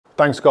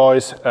Thanks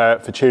guys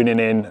for tuning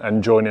in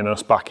and joining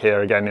us back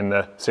here again in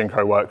the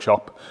Synchro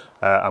workshop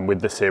and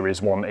with the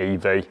Series 1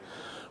 EV.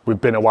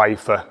 We've been away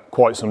for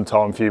quite some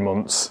time, few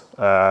months.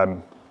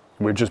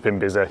 We've just been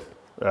busy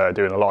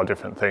doing a lot of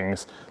different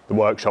things. The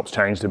workshop's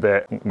changed a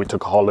bit. We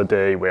took a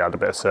holiday, I had a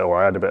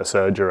bit of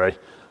surgery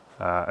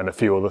and a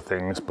few other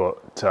things,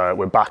 but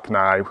we're back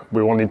now.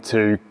 We wanted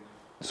to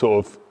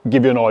sort of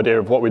give you an idea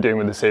of what we're doing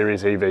with the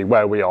Series EV,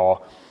 where we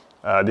are.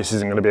 This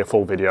isn't going to be a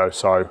full video,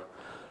 so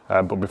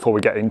but before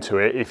we get into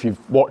it, if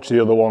you've watched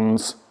the other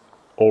ones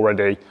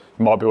already, it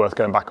might be worth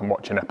going back and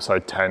watching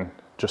episode 10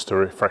 just to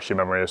refresh your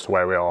memory as to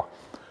where we are.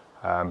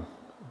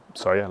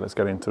 So yeah, let's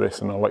get into this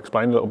and I'll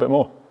explain a little bit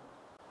more.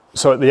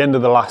 So at the end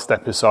of the last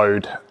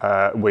episode,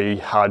 we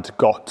had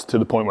got to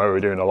the point where we were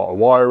doing a lot of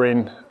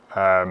wiring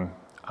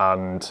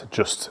and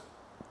just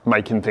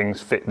making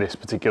things fit this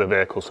particular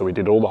vehicle. So we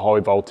did all the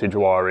high voltage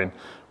wiring,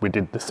 we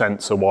did the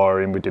sensor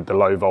wiring, we did the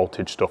low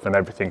voltage stuff and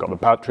everything, got the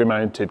battery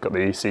mounted, got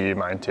the ECU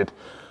mounted,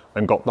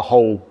 and got the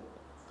whole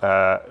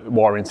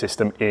wiring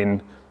system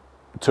in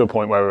to a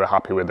point where we were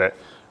happy with it.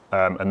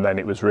 And then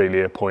it was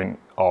really a point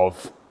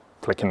of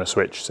flicking the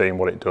switch, seeing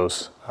what it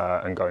does,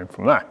 and going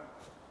from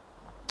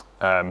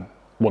there.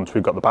 Once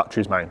we've got the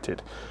batteries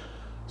mounted.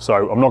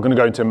 So I'm not going to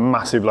go into a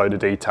massive load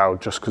of detail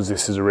just because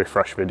this is a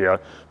refresh video,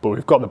 but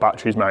we've got the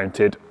batteries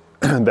mounted.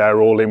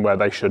 They're all in where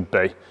they should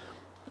be.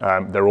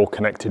 They're all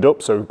connected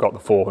up, so we've got the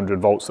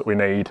 400 volts that we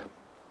need.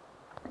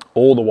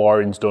 All the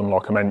wiring's done,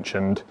 like I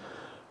mentioned,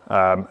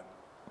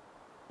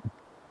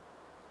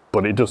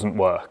 but it doesn't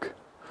work,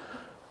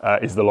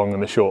 is the long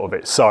and the short of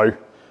it. So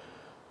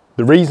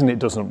the reason it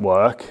doesn't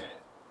work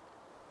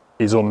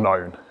is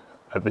unknown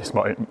at this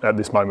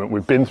moment.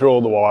 We've been through all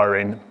the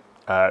wiring.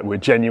 We're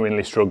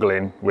genuinely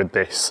struggling with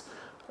this.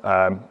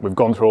 We've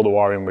gone through all the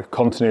wiring, we've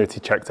continuity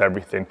checked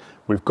everything.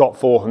 We've got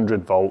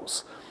 400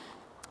 volts.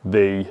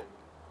 The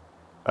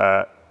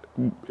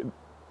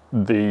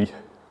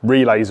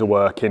relays are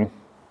working.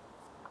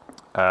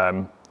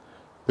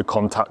 The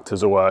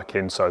contactors are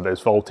working, so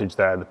there's voltage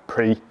there. The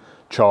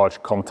pre-charge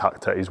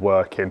contactor is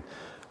working.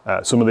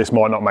 Some of this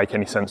might not make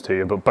any sense to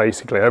you, but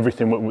basically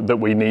everything that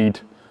we need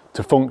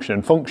to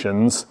function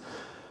functions.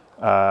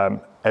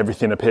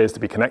 Everything appears to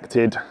be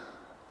connected.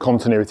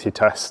 Continuity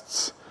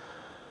tests,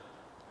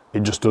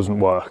 it just doesn't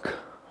work.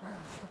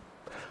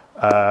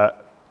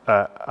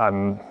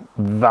 And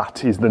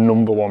that is the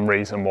number one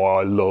reason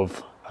why I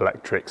love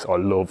electrics. I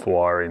love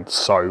wiring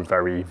so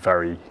very,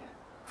 very,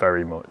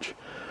 very much.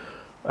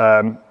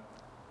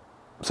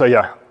 So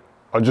yeah,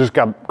 I'll just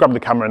grab the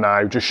camera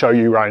now, just show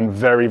you around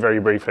very, very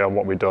briefly on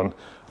what we've done.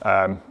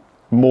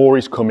 More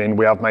is coming.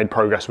 We have made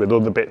progress with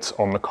other bits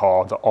on the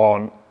car that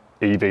aren't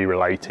EV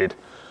related,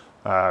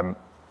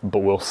 but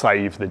we'll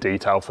save the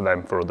detail for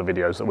them for other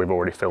videos that we've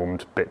already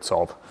filmed bits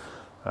of.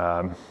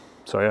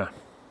 So yeah,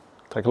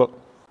 take a look.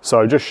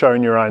 So just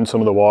showing you around some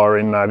of the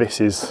wiring. Now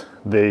this is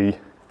the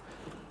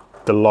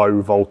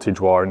low voltage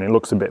wiring. It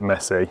looks a bit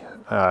messy,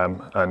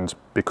 and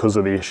because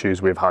of the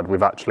issues we've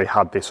actually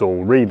had this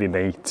all really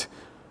neat,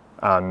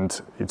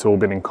 and it's all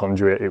been in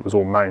conduit. It was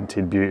all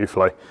mounted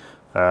beautifully,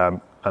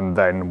 and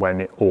then when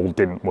it all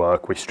didn't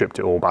work, we stripped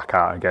it all back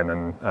out again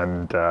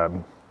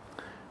and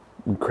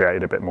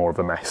created a bit more of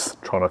a mess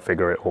trying to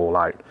figure it all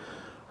out.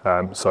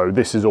 So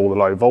this is all the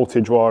low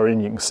voltage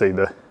wiring. You can see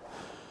the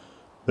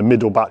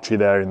middle battery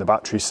there in the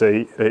battery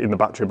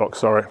box,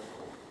 sorry.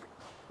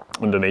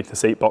 Underneath the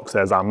seat box,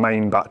 there's our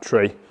main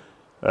battery.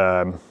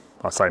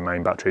 I say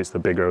main battery, it's the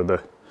bigger of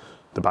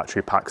the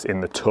battery packs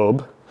in the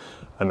tub.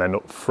 And then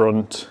up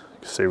front, you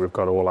can see we've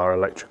got all our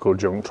electrical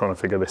junk, trying to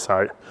figure this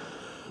out.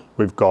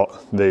 We've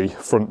got the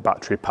front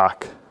battery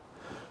pack.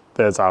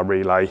 There's our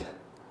relay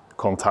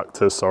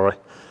contactors, sorry,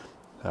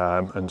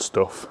 and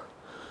stuff.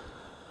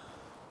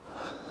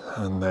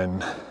 And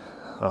then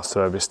our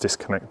service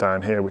disconnect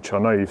down here, which I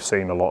know you've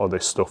seen a lot of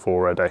this stuff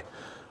already.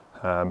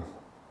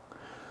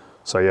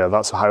 So yeah,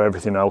 that's how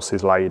everything else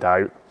is laid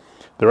out.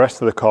 The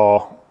rest of the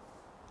car,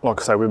 like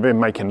I say, we've been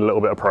making a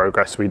little bit of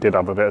progress. We did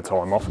have a bit of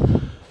time off.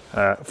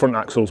 Front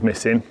axle's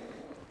missing.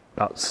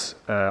 That's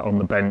on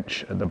the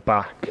bench at the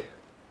back,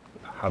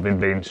 having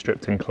been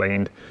stripped and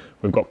cleaned.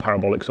 We've got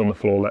parabolics on the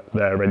floor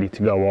there ready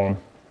to go on.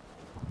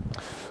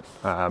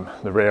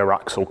 The rear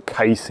axle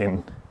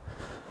casing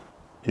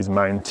is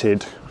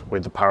mounted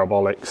with the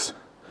parabolics,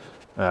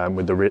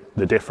 with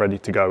the diff ready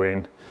to go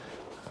in,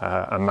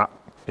 and that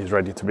is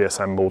ready to be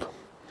assembled.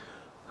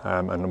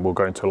 And we'll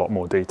go into a lot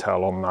more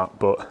detail on that,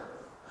 but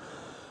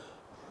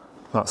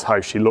that's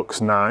how she looks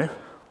now.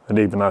 And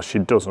even as she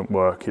doesn't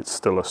work, it's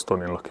still a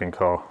stunning looking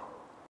car.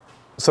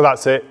 So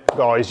that's it,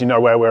 guys. You know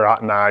where we're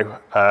at now.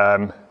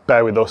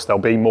 Bear with us, there'll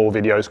be more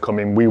videos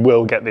coming. We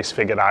will get this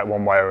figured out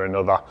one way or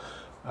another.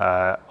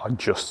 I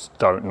just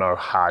don't know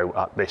how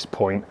at this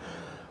point.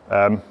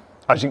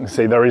 As you can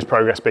see, there is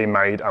progress being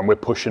made and we're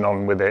pushing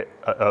on with it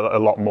a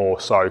lot more.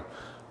 So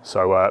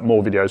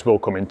more videos will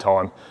come in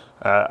time.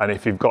 And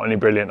if you've got any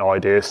brilliant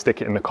ideas,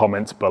 stick it in the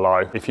comments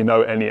below. If you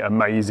know any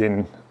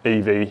amazing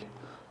EV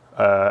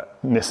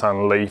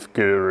Nissan Leaf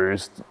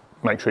gurus,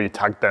 make sure you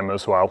tag them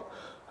as well.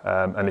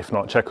 And if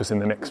not, check us in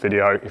the next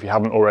video. If you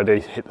haven't already,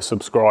 hit the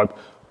subscribe,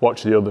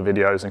 watch the other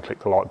videos and click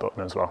the like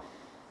button as well.